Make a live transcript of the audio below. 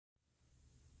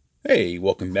Hey,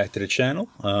 welcome back to the channel.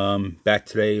 Back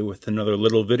today with another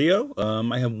little video.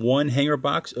 I have one hanger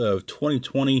box of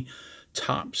 2020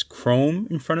 Topps Chrome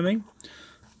in front of me.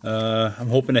 I'm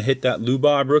hoping to hit that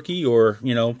Lubob rookie, or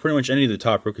pretty much any of the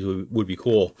top rookies would be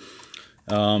cool.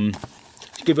 To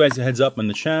give you guys a heads up on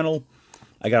the channel,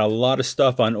 I got a lot of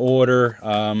stuff on order.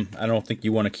 I don't think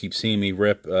you want to keep seeing me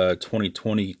rip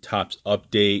 2020 Topps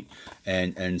update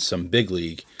and some big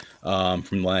league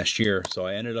from last year. So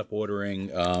I ended up ordering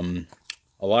a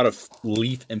lot of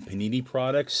Leaf and Panini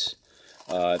products.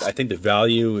 I think the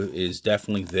value is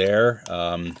definitely there.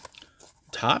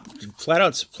 Flat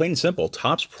out, plain and simple,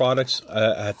 Topps products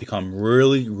have become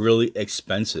really, really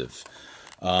expensive.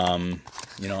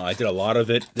 I did a lot of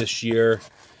it this year.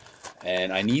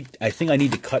 And I think I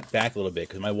need to cut back a little bit,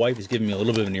 because my wife is giving me a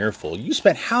little bit of an earful. You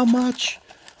spent how much?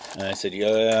 And I said,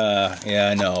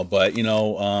 yeah, I know. But,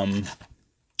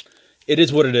 it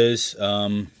is what it is.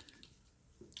 And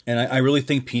I really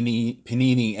think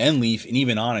Panini and Leaf and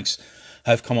even Onyx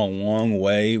have come a long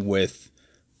way with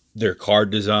their card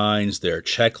designs, their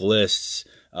checklists,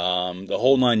 the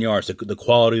whole 9 yards, the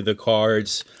quality of the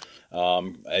cards.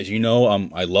 As you know,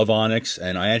 I love Onyx,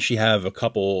 and I actually have a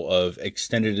couple of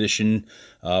extended edition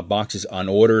boxes on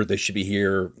order. They should be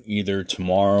here either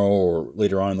tomorrow or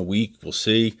later on in the week. We'll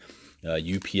see.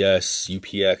 UPS,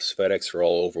 UPX, FedEx are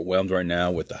all overwhelmed right now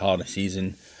with the holiday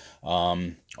season.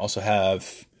 Also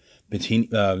have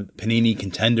Panini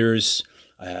Contenders.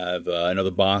 I have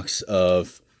another box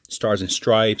of Stars and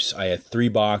Stripes. I have 3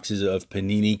 boxes of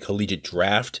Panini Collegiate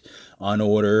Draft on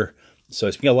order. So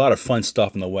it's been a lot of fun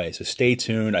stuff in the way. So stay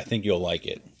tuned. I think you'll like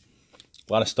it.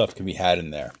 A lot of stuff can be had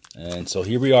in there. And so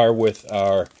here we are with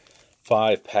our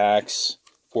 5 packs,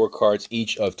 4 cards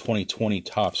each of 2020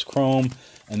 Topps Chrome.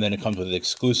 And then it comes with an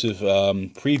exclusive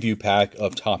preview pack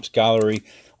of Topps Gallery.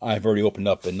 I've already opened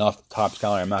up enough Topps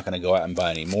Gallery. I'm not going to go out and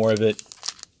buy any more of it.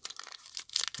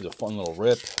 It's a fun little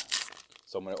rip.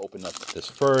 So I'm going to open up this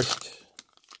first.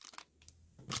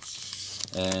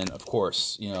 And, of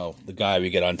course, the guy we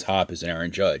get on top is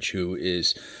Aaron Judge, who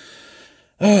is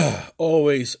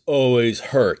always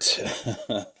hurt.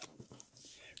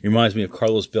 Reminds me of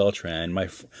Carlos Beltran. My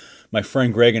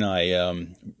friend Greg and I,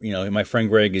 my friend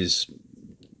Greg is,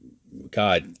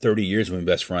 30 years we've been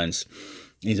best friends.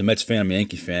 He's a Mets fan, I'm a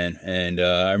Yankee fan. And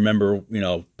I remember,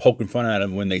 poking fun at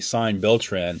him when they signed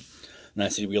Beltran. And I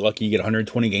said, we're lucky you get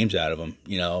 120 games out of him,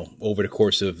 over the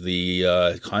course of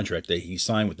the contract that he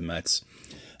signed with the Mets.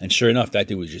 And sure enough, that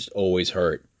dude was just always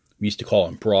hurt. We used to call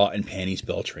him Bra and Panties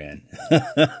Beltran.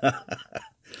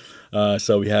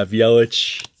 So we have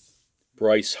Yelich,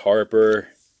 Bryce Harper,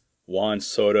 Juan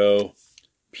Soto,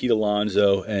 Pete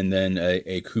Alonso, and then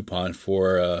a coupon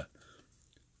for,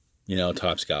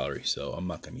 Topps Gallery. So I'm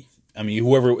not going to be...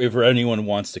 if anyone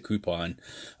wants the coupon,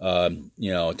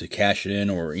 to cash it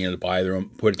in, or, to buy their own,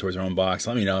 put it towards their own box,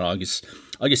 let me know, and I'll just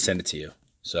send it to you.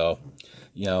 So...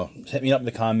 hit me up in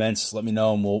the comments, let me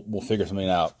know, and we'll figure something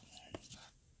out.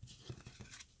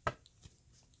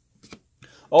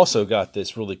 Also got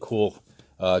this really cool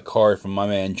card from my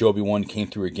man Joby One, came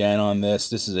through again on this.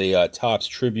 This is a Topps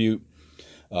Tribute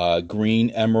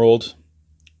Green Emerald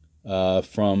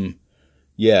from,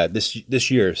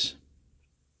 this year's.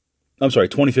 I'm sorry,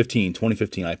 2015.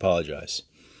 2015, I apologize.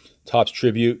 Topps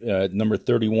Tribute, number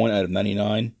 31 out of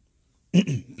 99.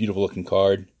 Beautiful looking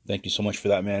card. Thank you so much for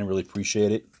that, man. Really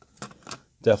appreciate it.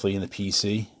 Definitely in the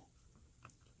PC.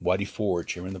 Whitey Ford,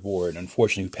 chairman of the board.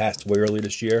 Unfortunately, he passed away early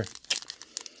this year.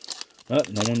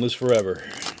 But no one lives forever,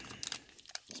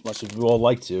 as much as we all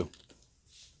like to.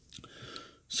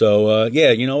 So,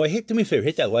 do me a favor.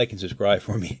 Hit that like and subscribe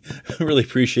for me. I really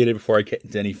appreciate it before I get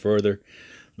into any further.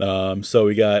 So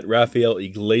we got Rafael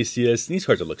Iglesias. These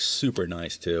cards look super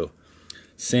nice, too.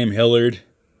 Sam Hillard.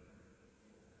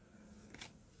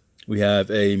 We have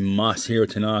a Masahiro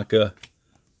Tanaka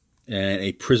and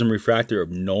a Prism Refractor of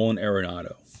Nolan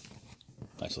Arenado.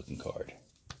 Nice looking card.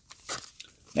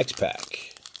 Next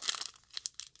pack.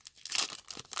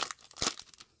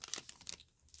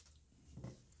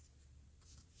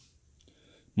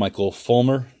 Michael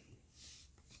Fulmer,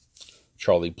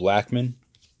 Charlie Blackmon,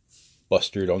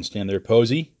 Buster Don't Stand There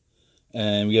Posey,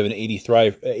 and we have an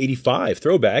 85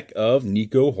 throwback of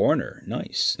Nico Horner.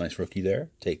 Nice rookie there.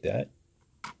 Take that.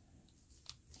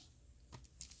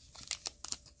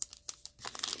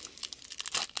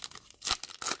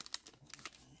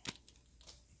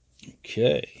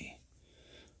 Okay.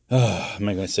 I'm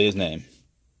not going to say his name.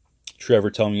 Trevor,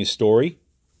 tell me a story.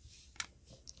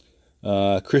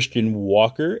 Christian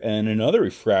Walker and another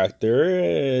refractor.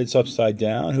 It's upside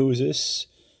down. Who is this?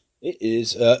 It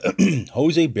is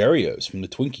Jose Berrios from the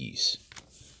Twinkies.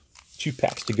 2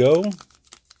 packs to go.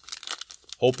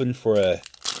 hoping for a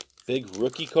big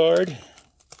rookie card.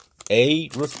 A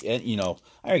rookie, and you know,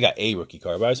 I already got a rookie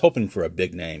card, but I was hoping for a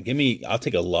big name. I'll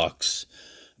take a Lux,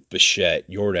 Bichette,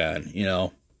 Jordan, you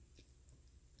know,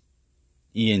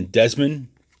 Ian Desmond,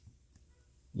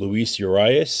 Luis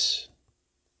Urias,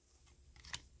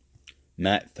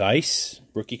 Matt Thaiss,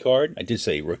 rookie card. I did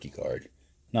say rookie card,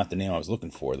 not the name I was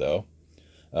looking for though.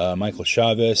 Michael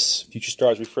Chavez, Future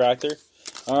Stars Refractor.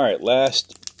 All right,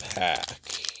 last pack.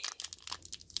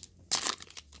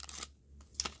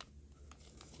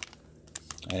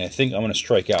 And I think I'm going to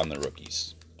strike out on the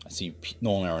rookies. I see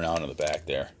Nolan Arenado in the back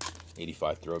there.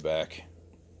 85 throwback.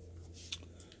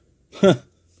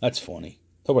 That's funny.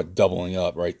 Talk about doubling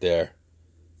up right there.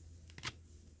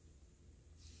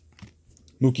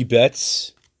 Mookie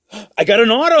Betts. I got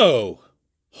an auto.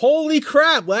 Holy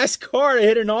crap. Last card I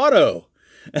hit an auto.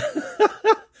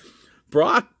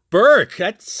 Brock Burke.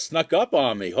 That snuck up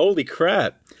on me. Holy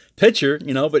crap. Pitcher,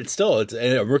 you know, but it's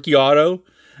a rookie auto.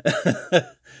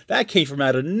 That came from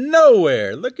out of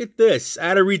nowhere. Look at this.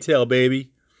 Out of retail,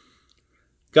 baby.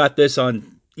 Got this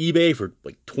on eBay for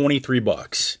like 23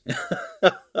 bucks.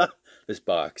 This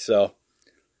box. So,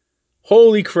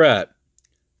 holy crap.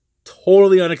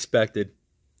 Totally unexpected.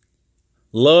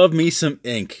 Love me some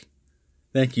ink.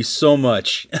 Thank you so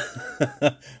much.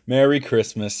 Merry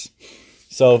Christmas.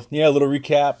 So, yeah, a little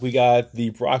recap. We got the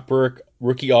Brock Burke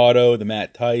rookie auto, the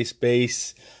Matt Thaiss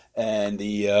base, and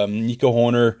the Nico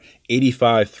Hoerner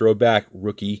 85 throwback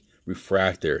rookie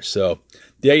refractor. So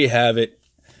there you have it.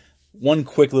 One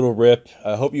quick little rip.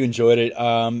 I hope you enjoyed it.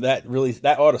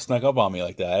 That auto snuck up on me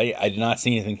like that. I did not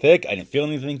see anything thick. I didn't feel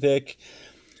anything thick.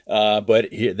 But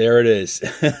there it is.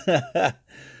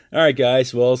 All right,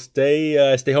 guys. Well, stay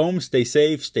home, stay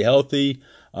safe, stay healthy.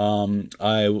 I'll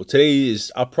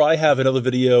probably have another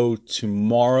video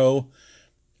tomorrow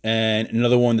and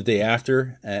another one the day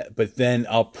after, but then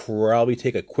I'll probably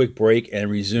take a quick break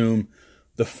and resume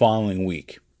the following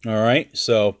week. All right,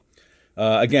 so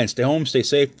again, stay home, stay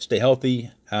safe, stay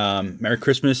healthy. Merry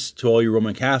Christmas to all you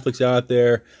Roman Catholics out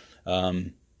there.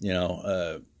 Happy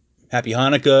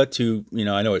Hanukkah to,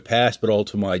 I know it passed, but all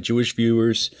to my Jewish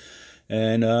viewers.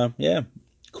 And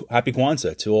happy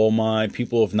Kwanzaa to all my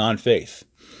people of non-faith.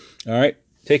 All right,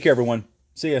 take care, everyone.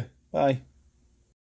 See ya. Bye.